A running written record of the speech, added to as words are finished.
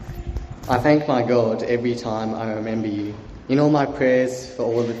I thank my God every time I remember you. In all my prayers for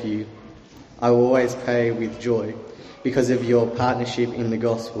all of you, I will always pray with joy because of your partnership in the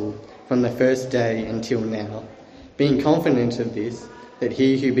gospel from the first day until now, being confident of this, that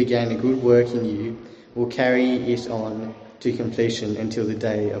he who began a good work in you will carry it on to completion until the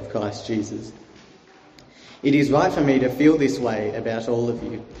day of Christ Jesus. It is right for me to feel this way about all of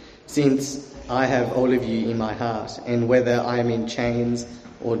you, since I have all of you in my heart, and whether I am in chains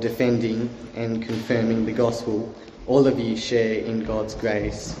or defending and confirming the gospel, all of you share in God's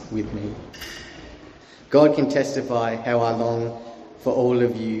grace with me. God can testify how I long for all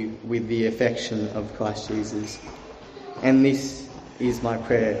of you with the affection of Christ Jesus. And this is my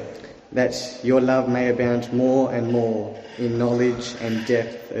prayer, that your love may abound more and more in knowledge and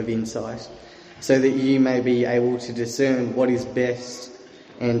depth of insight, so that you may be able to discern what is best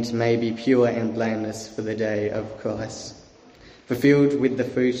and may be pure and blameless for the day of Christ, fulfilled with the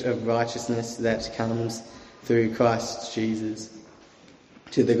fruit of righteousness that comes through Christ Jesus,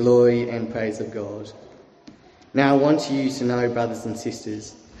 to the glory and praise of God. Now I want you to know, brothers and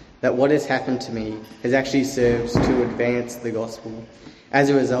sisters, that what has happened to me has actually served to advance the gospel. As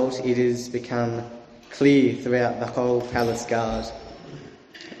a result, it has become clear throughout the whole palace guard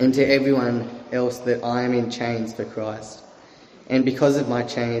and to everyone else that I am in chains for Christ. And because of my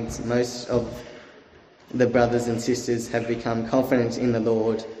chains, most of the brothers and sisters have become confident in the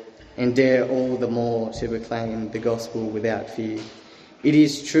Lord and dare all the more to proclaim the gospel without fear. It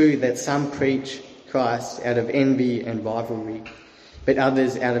is true that some preach Christ out of envy and rivalry, but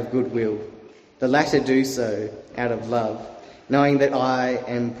others out of goodwill. The latter do so out of love, knowing that I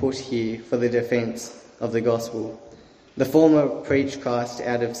am put here for the defence of the gospel. The former preach Christ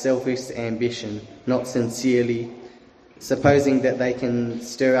out of selfish ambition, not sincerely, supposing that they can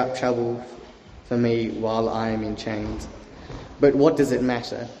stir up trouble for me while I am in chains. But what does it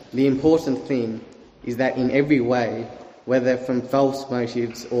matter? The important thing is that in every way, whether from false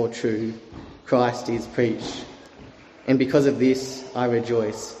motives or true, Christ is preached. And because of this, I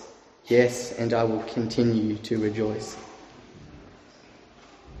rejoice. Yes, and I will continue to rejoice.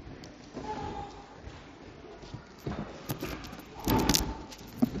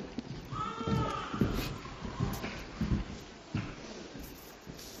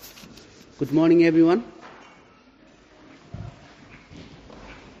 Good morning, everyone.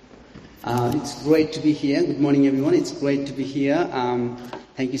 It's great to be here. Good morning, everyone. It's great to be here.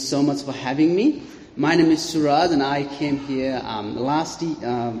 Thank you so much for having me. My name is Suraj, and I came here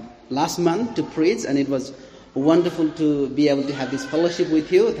last month to preach, and it was wonderful to be able to have this fellowship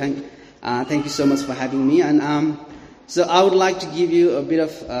with you. Thank you so much for having me. And so I would like to give you a bit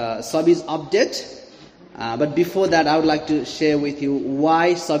of Sabi's update. But before that, I would like to share with you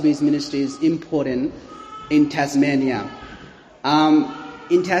why Sabi's ministry is important in Tasmania.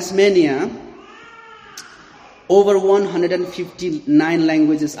 In Tasmania, over 159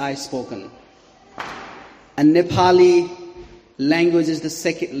 languages are spoken. And Nepali language was the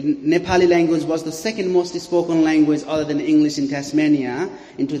second most spoken language other than English in Tasmania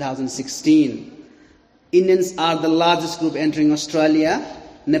in 2016. Indians are the largest group entering Australia,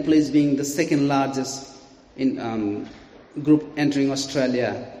 Nepalese being the second largest group entering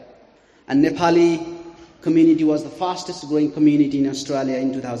Australia. And Nepali community was the fastest growing community in Australia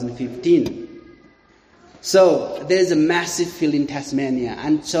in 2015. So there is a massive field in Tasmania,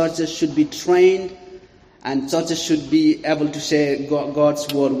 and churches should be trained, and churches should be able to share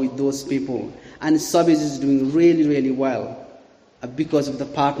God's word with those people. And Sabis is doing really, really well because of the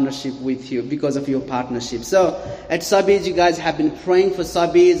partnership with you, because of your partnership. So at Sabis, you guys have been praying for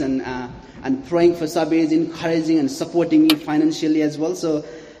Sabis and praying for Sabis, encouraging and supporting you financially as well. So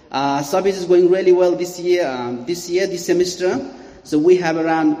Sabis is going really well this semester. So we have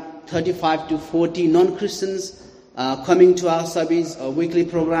around 35 to 40 non-Christians coming to our Sabis weekly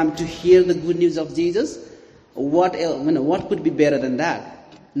program to hear the good news of Jesus. What could be better than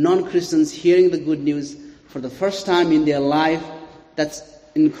that? Non-Christians hearing the good news for the first time in their life. That's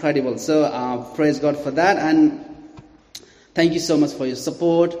incredible. So praise God for that, and thank you so much for your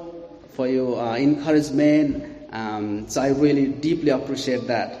support, for your encouragement. So I really deeply appreciate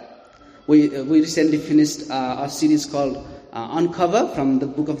that. We recently finished a series called Uncover from the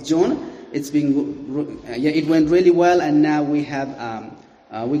book of John. It went really well, and now we have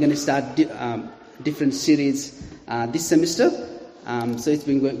we're going to start different series this semester. So it's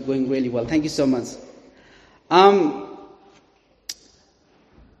been going really well. Thank you so much.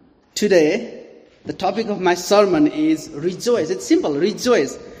 Today, the topic of my sermon is rejoice. It's simple,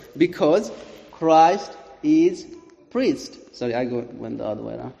 rejoice, because Christ is preached. Sorry, I went the other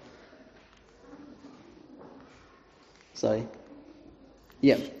way around. Sorry.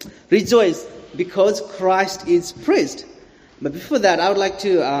 Yeah. Rejoice because Christ is praised. But before that, I would like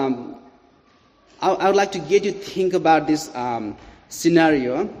to I would like to get you to think about this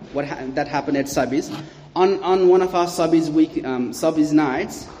scenario that happened at Subbies. On one of our Subbies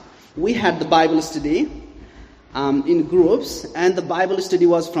nights, we had the Bible study in groups, and the Bible study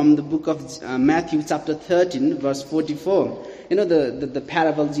was from the book of Matthew chapter 13, verse 44. You know, the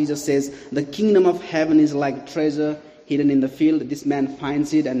parable Jesus says, the kingdom of heaven is like treasure hidden in the field. This man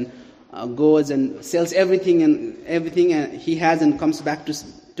finds it and goes and sells everything he has and comes back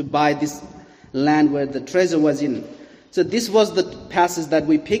to buy this land where the treasure was in. So this was the passage that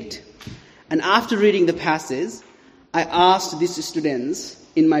we picked. And after reading the passage, I asked these students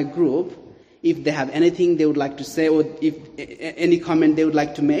in my group if they have anything they would like to say or if any comment they would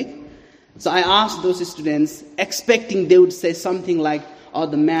like to make. So I asked those students, expecting they would say something like, "Oh,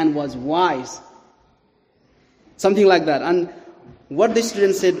 the man was wise." Something like that. And what the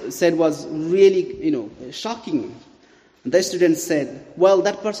students said was really, shocking. The students said, "Well,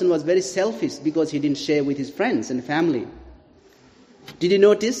 that person was very selfish because he didn't share with his friends and family." Did you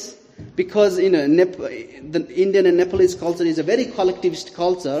notice? Because the Indian and Nepalese culture is a very collectivist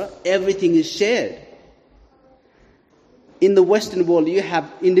culture. Everything is shared. In the Western world, you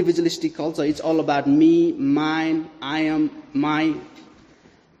have individualistic culture. It's all about me, mine, I am, my.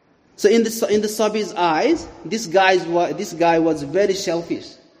 So in the Subbies' eyes, this guy was very selfish.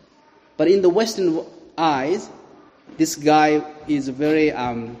 But in the Western eyes, this guy is very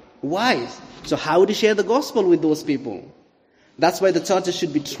wise. So how would he share the gospel with those people? That's why the churches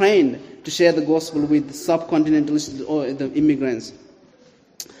should be trained to share the gospel with the subcontinentalists or the immigrants.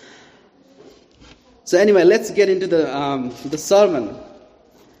 So anyway, let's get into the sermon.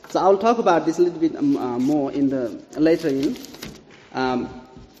 So I'll talk about this a little bit more later in.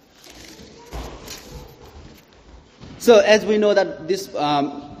 So as we know that this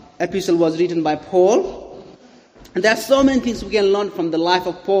epistle was written by Paul, and there are so many things we can learn from the life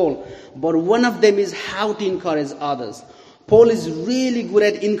of Paul, but one of them is how to encourage others. Paul is really good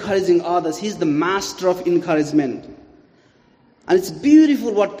at encouraging others. He's the master of encouragement. And it's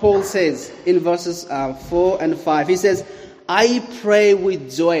beautiful what Paul says in verses 4 and 5. He says, "I pray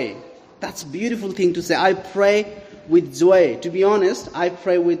with joy." That's a beautiful thing to say. I pray with joy. To be honest, I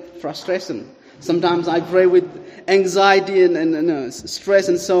pray with frustration. Sometimes I pray with anxiety and stress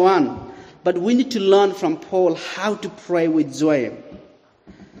and so on. But we need to learn from Paul how to pray with joy.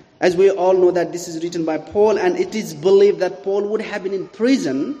 As we all know that this is written by Paul, and it is believed that Paul would have been in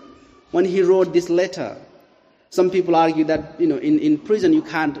prison when he wrote this letter. Some people argue that in prison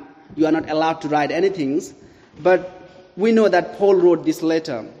you are not allowed to write anything, but we know that Paul wrote this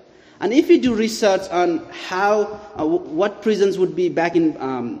letter. And if you do research on what prisons would be back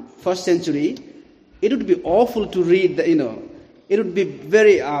in first century, it would be awful to read. It would be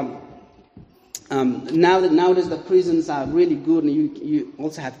very. Nowadays the prisons are really good, and you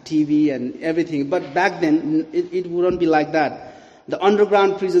also have TV and everything. But back then it wouldn't be like that. The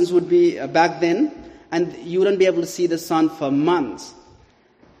underground prisons would be back then, and you wouldn't be able to see the sun for months.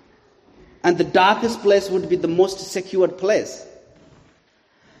 And the darkest place would be the most secured place.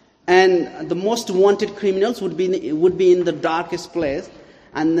 And the most wanted criminals would be in the darkest place,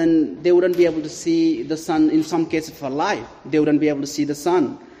 and then they wouldn't be able to see the sun. In some cases, for life, they wouldn't be able to see the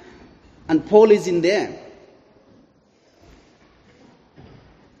sun. And Paul is in there.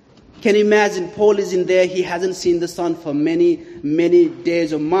 Can you imagine? Paul is in there. He hasn't seen the sun for many, many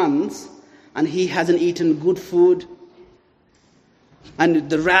days or months, and he hasn't eaten good food. And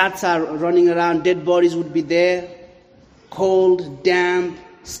the rats are running around. Dead bodies would be there, cold, damp,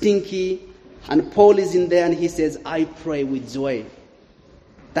 stinky. And Paul is in there, and he says, "I pray with joy."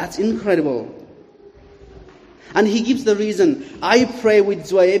 That's incredible. And he gives the reason, "I pray with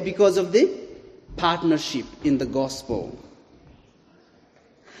joy," because of the partnership in the gospel.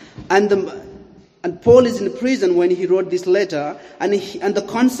 And Paul is in prison when he wrote this letter, and the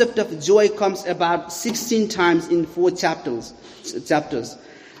concept of joy comes about 16 times in 4 chapters,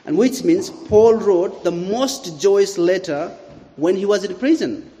 and which means Paul wrote the most joyous letter when he was in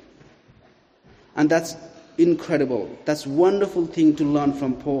prison. And that's incredible. That's a wonderful thing to learn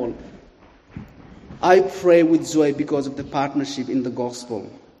from Paul. I pray with joy because of the partnership in the gospel.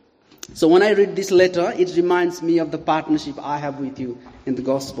 So when I read this letter, it reminds me of the partnership I have with you in the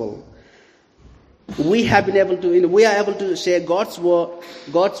gospel. We are able to share God's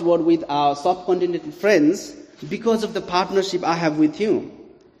word with our subcontinental friends because of the partnership I have with you.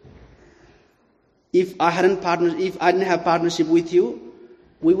 If I didn't have partnership with you,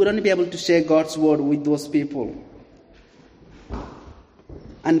 we wouldn't be able to share God's word with those people.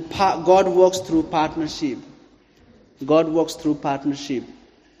 And God works through partnership. God works through partnership.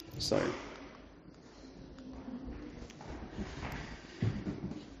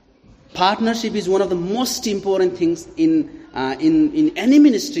 Partnership is one of the most important things in any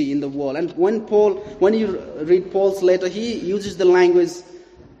ministry in the world. And when you read Paul's letter, he uses the language,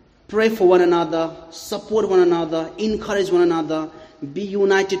 pray for one another, support one another, encourage one another, be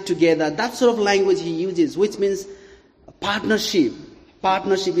united together. That sort of language he uses, which means partnership.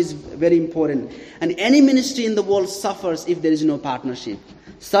 Partnership is very important. And any ministry in the world suffers if there is no partnership.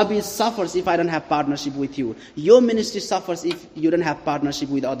 Service suffers if I don't have partnership with you. Your ministry suffers if you don't have partnership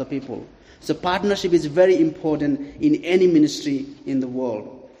with other people. So partnership is very important in any ministry in the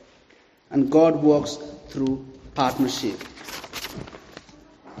world. And God works through partnership.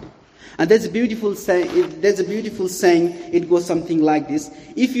 And there's a beautiful saying, it goes something like this.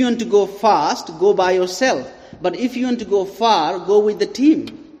 If you want to go fast, go by yourself. But if you want to go far, go with the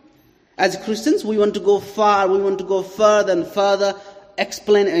team. As Christians, we want to go far, we want to go further and further,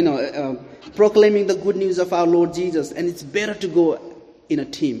 proclaiming the good news of our Lord Jesus. And it's better to go in a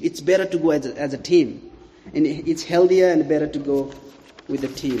team. It's better to go as a team. And it's healthier and better to go with a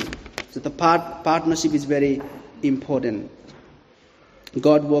team. So the partnership is very important.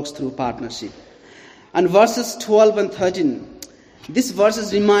 God works through partnership. And verses 12 and 13. These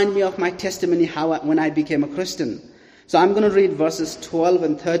verses remind me of my testimony when I became a Christian. So I'm going to read verses 12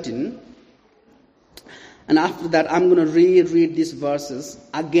 and 13. And after that, I'm going to reread these verses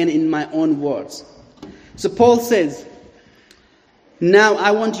again in my own words. So Paul says, "Now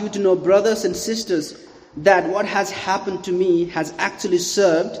I want you to know, brothers and sisters, that what has happened to me has actually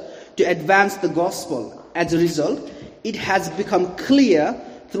served to advance the gospel. As a result, it has become clear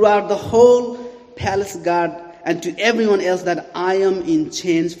throughout the whole palace guard and to everyone else that I am in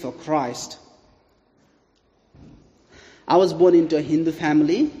chains for Christ." I was born into a Hindu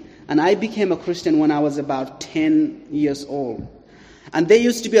family, and I became a Christian when I was about 10 years old. And there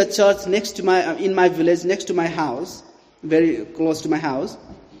used to be a church in my village, next to my house, very close to my house.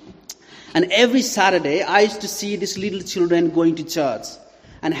 And every Saturday, I used to see these little children going to church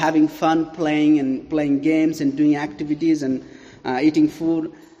and having fun, playing games and doing activities and eating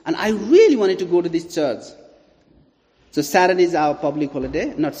food. And I really wanted to go to this church. So Saturday is our public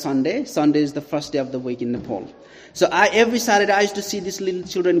holiday, not Sunday. Sunday is the first day of the week in Nepal. So every Saturday I used to see these little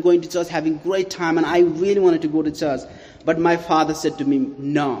children going to church, having great time, and I really wanted to go to church. But my father said to me,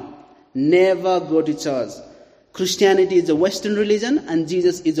 "No, never go to church. Christianity is a Western religion, and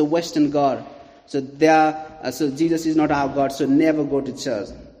Jesus is a Western God. So Jesus is not our God, so never go to church."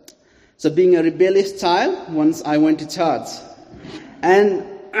 So being a rebellious child, once I went to church. And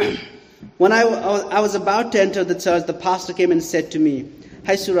when I was about to enter the church, the pastor came and said to me,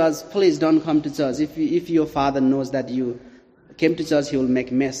 "Hey Suraj, please don't come to church. If your father knows that you came to church, he will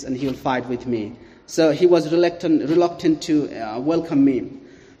make mess and he will fight with me." So he was reluctant to welcome me.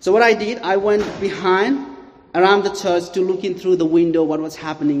 So what I did, I went behind around the church to look in through the window what was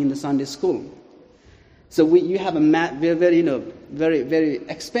happening in the Sunday school. So you have a very, very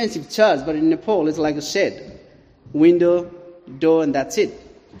expensive church, but in Nepal it's like a shed, window, door, and that's it.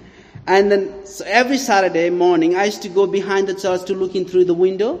 And then so every Saturday morning, I used to go behind the church to look in through the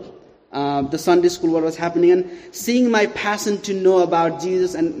window, the Sunday school, what was happening, and seeing my passion to know about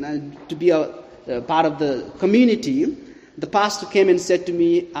Jesus and to be a part of the community. The pastor came and said to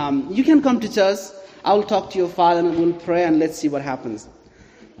me, "You can come to church. I will talk to your father and we'll pray and let's see what happens."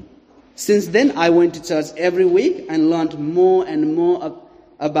 Since then, I went to church every week and learned more and more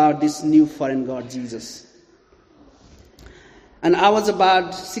about this new foreign God, Jesus. And I was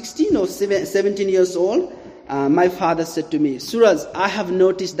about 16 or 17 years old. My father said to me, "Suraj, I have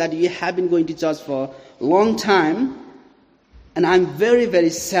noticed that you have been going to church for a long time, and I'm very, very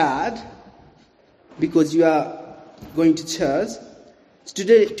sad because you are going to church.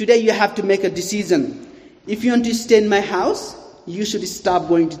 Today you have to make a decision. If you want to stay in my house, you should stop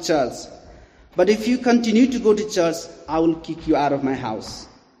going to church. But if you continue to go to church, I will kick you out of my house."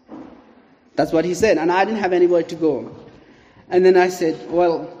 That's what he said, and I didn't have anywhere to go. And then I said,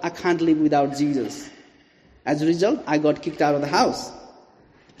 "Well, I can't live without Jesus." As a result, I got kicked out of the house.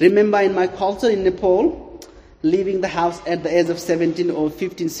 Remember, in my culture in Nepal, leaving the house at the age of 17 or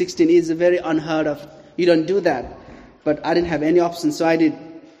 15, 16 is very unheard of. You don't do that. But I didn't have any option, so I did.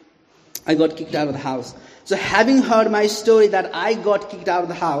 I got kicked out of the house. So having heard my story that I got kicked out of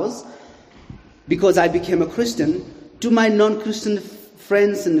the house because I became a Christian, to my non-Christian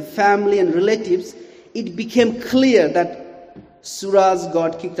friends and family and relatives, it became clear that Suraj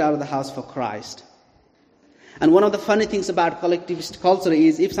got kicked out of the house for Christ. And one of the funny things about collectivist culture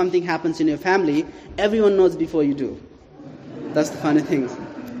is if something happens in your family, everyone knows before you do. That's the funny thing.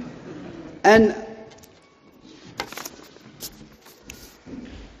 And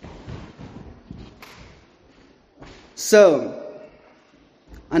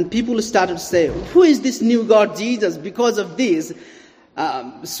And people started to say, who is this new God Jesus? Because of this,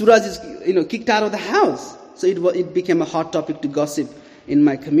 Suraj is kicked out of the house. So it became a hot topic to gossip in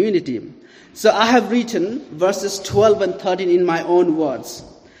my community. So I have written verses 12 and 13 in my own words.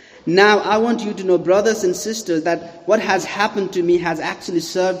 Now I want you to know, brothers and sisters, that what has happened to me has actually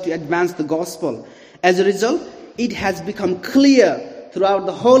served to advance the gospel. As a result, it has become clear throughout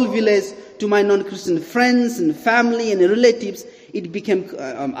the whole village to my non-Christian friends and family and relatives. It became,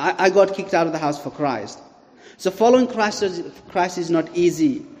 I got kicked out of the house for Christ. So following Christ is not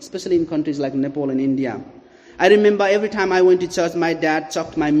easy, especially in countries like Nepal and India. I remember every time I went to church, my dad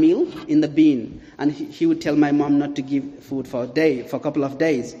chucked my meal in the bin, and he would tell my mom not to give food for a couple of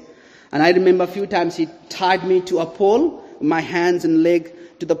days. And I remember a few times he tied me to a pole, my hands and leg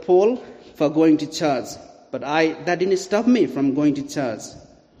to the pole for going to church. But that didn't stop me from going to church.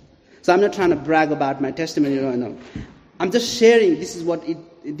 So I'm not trying to brag about my testimony. No. I'm just sharing. This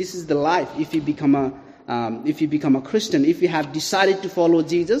is the life. If you become a Christian, if you have decided to follow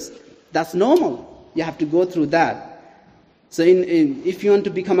Jesus, that's normal. You have to go through that. So if you want to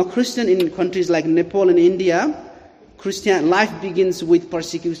become a Christian in countries like Nepal and India, Christian life begins with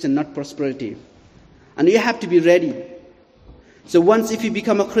persecution, not prosperity. And you have to be ready. So if you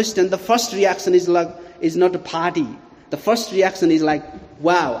become a Christian, the first reaction is not a party. The first reaction is like,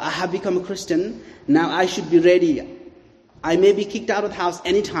 wow, I have become a Christian. Now I should be ready. I may be kicked out of the house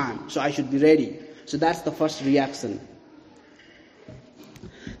anytime, so I should be ready. So that's the first reaction.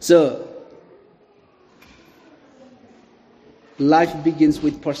 So life begins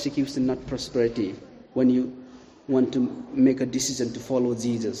with persecution, not prosperity, when you want to make a decision to follow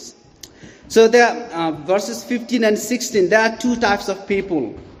Jesus. So there are verses 15 and 16, there are two types of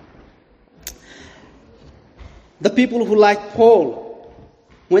people. The people who, like Paul,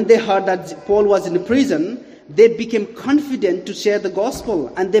 when they heard that Paul was in prison, they became confident to share the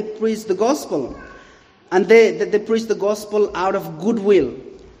gospel, and they preached the gospel. And they preached the gospel out of goodwill.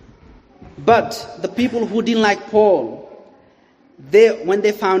 But the people who didn't like Paul, when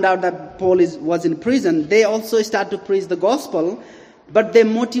they found out that Paul was in prison, they also started to preach the gospel, but their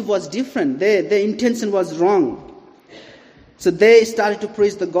motive was different. Their intention was wrong. So they started to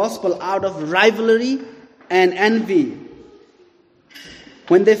preach the gospel out of rivalry and envy.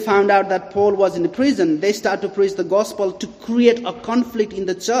 When they found out that Paul was in prison, they started to preach the gospel to create a conflict in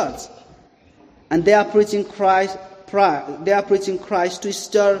the church. And they are preaching Christ to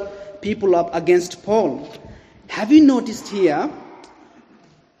stir people up against Paul. Have you noticed here?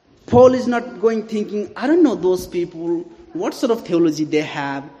 Paul is not going thinking, I don't know those people, what sort of theology they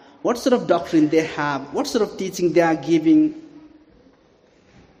have, what sort of doctrine they have, what sort of teaching they are giving.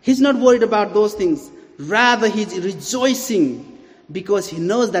 He's not worried about those things. Rather, he's rejoicing because he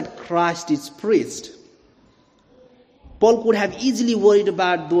knows that Christ is preached. Paul could have easily worried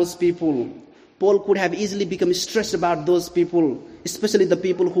about those people. Paul could have easily become stressed about those people, especially the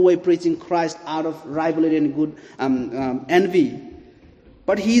people who were preaching Christ out of rivalry and envy.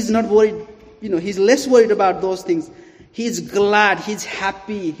 But he's not worried, he's less worried about those things. He's glad, he's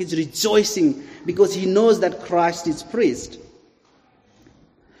happy, he's rejoicing because he knows that Christ is preached.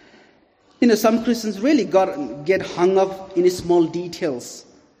 Some Christians really get hung up in small details.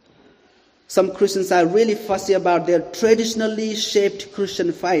 Some Christians are really fussy about their traditionally shaped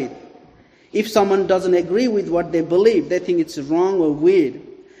Christian faith. If someone doesn't agree with what they believe, they think it's wrong or weird.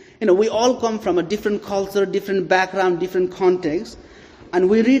 We all come from a different culture, different background, different context, and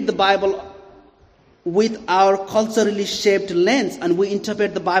we read the Bible with our culturally shaped lens, and we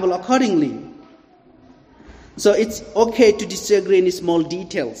interpret the Bible accordingly. So it's okay to disagree in small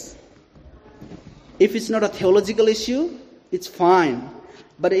details. If it's not a theological issue, it's fine.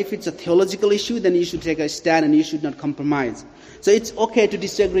 But if it's a theological issue, then you should take a stand and you should not compromise. So it's okay to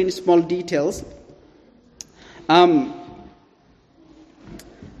disagree in small details. Some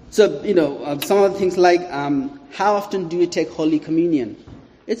of the things like how often do you take Holy Communion?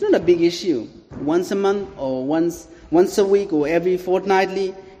 It's not a big issue. Once a month or once a week or every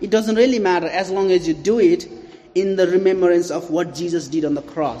fortnightly. It doesn't really matter as long as you do it in the remembrance of what Jesus did on the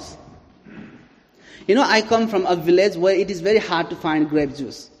cross. I come from a village where it is very hard to find grape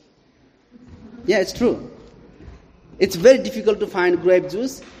juice. Yeah, it's true. It's very difficult to find grape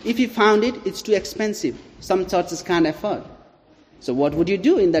juice. If you found it, it's too expensive. Some churches can't afford. So what would you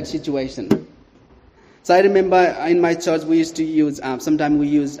do in that situation? So I remember in my church we used to use, sometimes we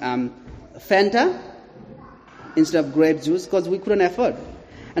use Fanta instead of grape juice because we couldn't afford.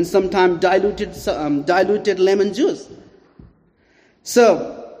 And sometimes diluted lemon juice.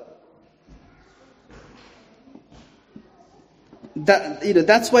 So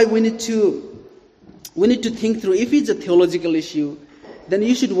that's why we need to we need to think through. If it's a theological issue, then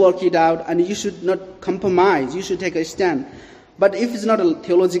you should work it out and you should not compromise. You should take a stand. But if it's not a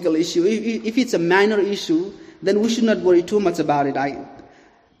theological issue, if it's a minor issue, then we should not worry too much about it.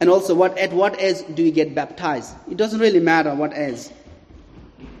 And also, at what age do you get baptized? It doesn't really matter what age.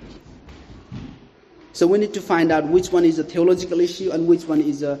 So we need to find out which one is a theological issue and which one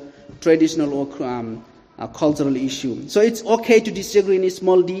is a traditional or a cultural issue. So it's okay to disagree in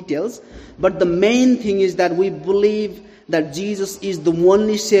small details, but the main thing is that we believe that Jesus is the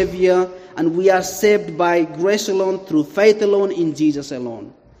only Savior and we are saved by grace alone, through faith alone, in Jesus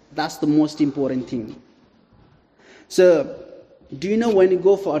alone. That's the most important thing. So, do you know when you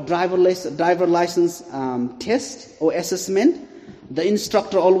go for a driver license test or assessment, the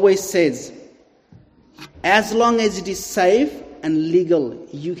instructor always says, as long as it is safe and legal,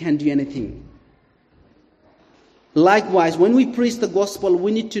 you can do anything. Likewise, when we preach the gospel,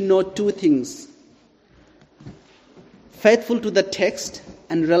 we need to know two things: faithful to the text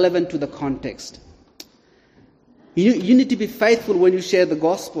and relevant to the context. You need to be faithful when you share the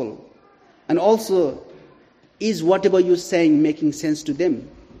gospel. And also, is whatever you're saying making sense to them?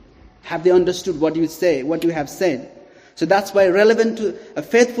 Have they understood what you say, what you have said? So that's why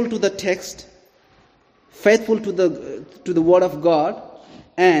faithful to the text, faithful to the word of God,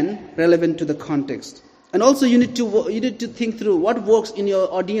 and relevant to the context. And also you need to think through what works in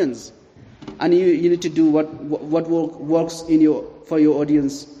your audience. And you need to do what works for your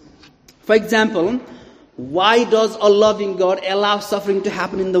audience. For example, why does a loving God allow suffering to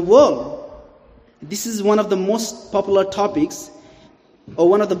happen in the world? This is one of the most popular topics, or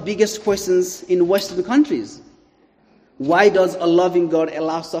one of the biggest questions in Western countries. Why does a loving God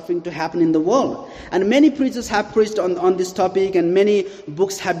allow suffering to happen in the world? And many preachers have preached on this topic, and many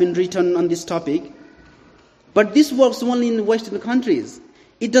books have been written on this topic. But this works only in Western countries.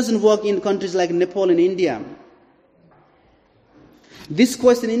 It doesn't work in countries like Nepal and India. This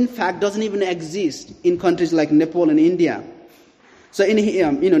question, in fact, doesn't even exist in countries like Nepal and India. So,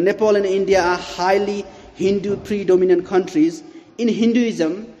 Nepal and India are highly Hindu predominant countries. In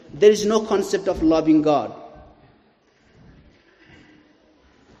Hinduism, there is no concept of loving God.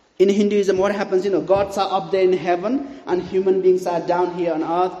 In Hinduism, what happens? Gods are up there in heaven, and human beings are down here on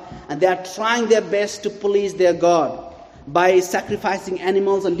earth, and they are trying their best to please their God by sacrificing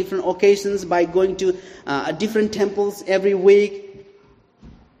animals on different occasions, by going to different temples every week.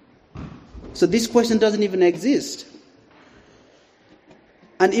 So this question doesn't even exist.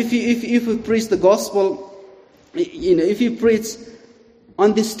 And if you preach the gospel, if you preach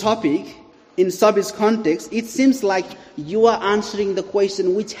on this topic in service context, it seems like you are answering the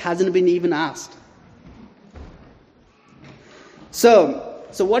question which hasn't been even asked. So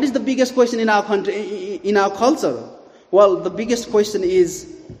what is the biggest question in our country, in our culture? Well, the biggest question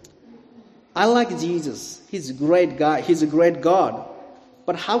is, I like Jesus. He's a great guy. He's a great God.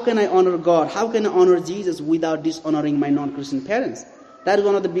 But how can I honor God? How can I honor Jesus without dishonoring my non-Christian parents? That is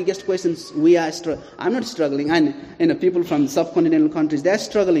one of the biggest questions we are I'm not struggling. And people from subcontinental countries, they're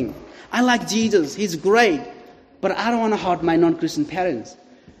struggling. I like Jesus. He's great. But I don't want to hurt my non-Christian parents.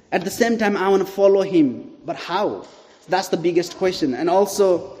 At the same time, I want to follow him. But how? That's the biggest question. And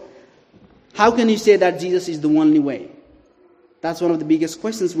also, how can you say that Jesus is the only way? That's one of the biggest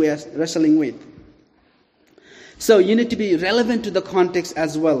questions we are wrestling with. So you need to be relevant to the context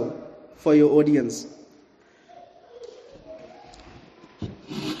as well for your audience.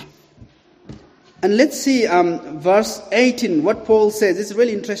 And let's see verse 18, what Paul says. It's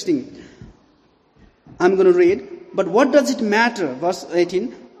really interesting. I'm going to read. But what does it matter? Verse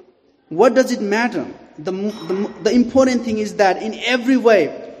 18. What does it matter? The important thing is that in every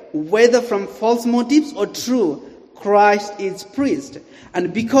way, whether from false motives or true, Christ is preached.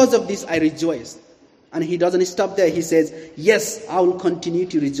 And because of this I rejoice. And he doesn't stop there. He says, yes, I will continue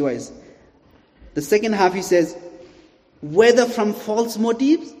to rejoice. The second half he says, whether from false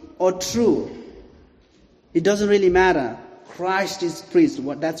motives or true, it doesn't really matter. Christ is preached.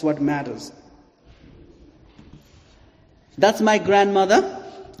 That's what matters. That's my grandmother,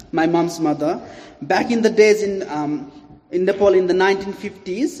 my mom's mother. Back in the days in Nepal in the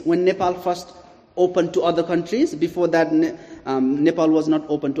 1950s, when Nepal first opened to other countries. Before that, Nepal was not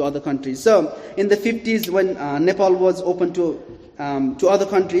open to other countries. So in the 50s, when Nepal was open to other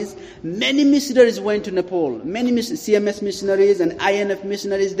countries, many missionaries went to Nepal. Many CMS missionaries and INF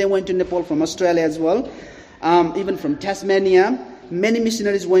missionaries, they went to Nepal from Australia as well. Even from Tasmania, many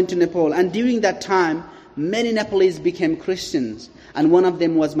missionaries went to Nepal. And during that time, many Nepalese became Christians. And one of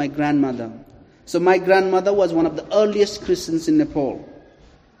them was my grandmother. So my grandmother was one of the earliest Christians in Nepal.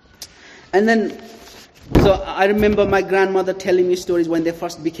 And then So I remember my grandmother telling me stories when they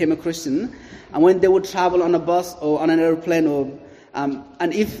first became a Christian, and when they would travel on a bus or on an airplane,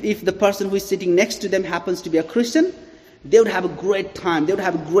 and if the person who is sitting next to them happens to be a Christian, they would have a great time. They would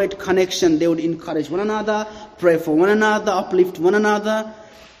have a great connection. They would encourage one another, pray for one another, uplift one another.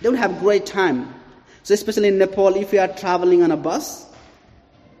 They would have a great time. So especially in Nepal, if you are traveling on a bus,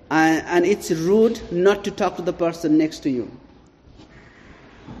 and it's rude not to talk to the person next to you.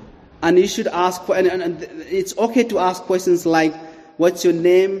 And you should ask, and it's okay to ask questions like, what's your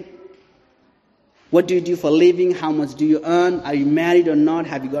name? What do you do for a living? How much do you earn? Are you married or not?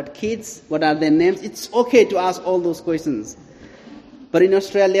 Have you got kids? What are their names? It's okay to ask all those questions. But in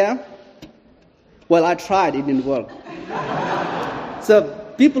Australia, well, I tried, it didn't work. So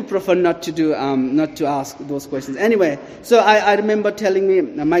people prefer not to ask those questions. Anyway, so I remember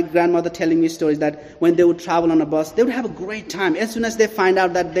my grandmother telling me stories that when they would travel on a bus, they would have a great time. As soon as they find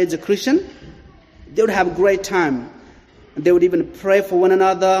out that there's a Christian, they would have a great time. They would even pray for one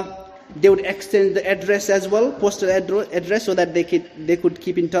another. They would extend the address as well, postal address, so that they could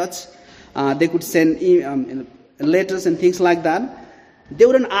keep in touch. They could send letters and things like that. They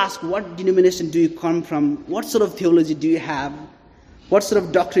wouldn't ask, what denomination do you come from? What sort of theology do you have? What sort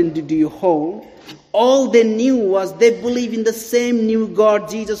of doctrine do you hold? All they knew was they believe in the same new God,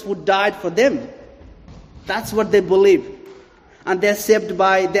 Jesus, who died for them. That's what they believe. And they are saved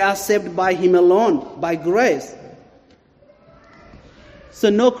by Him alone, by grace. So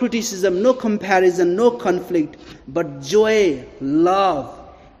no criticism, no comparison, no conflict, but joy, love,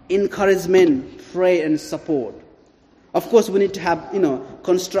 encouragement, prayer and support. Of course, we need to have,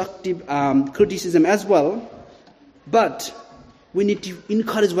 constructive criticism as well, but we need to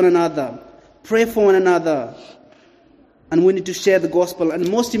encourage one another, pray for one another, and we need to share the gospel. And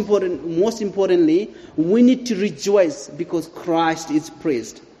most importantly, we need to rejoice because Christ is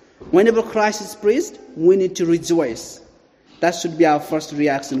praised. Whenever Christ is praised, we need to rejoice. That should be our first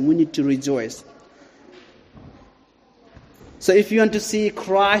reaction. We need to rejoice. So if you want to see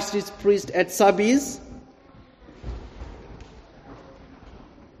Christ is praised at Sabis,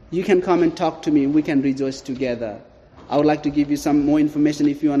 you can come and talk to me. We can rejoice together. I would like to give you some more information.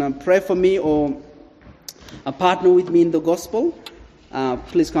 If you want to pray for me or partner with me in the gospel,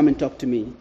 please come and talk to me.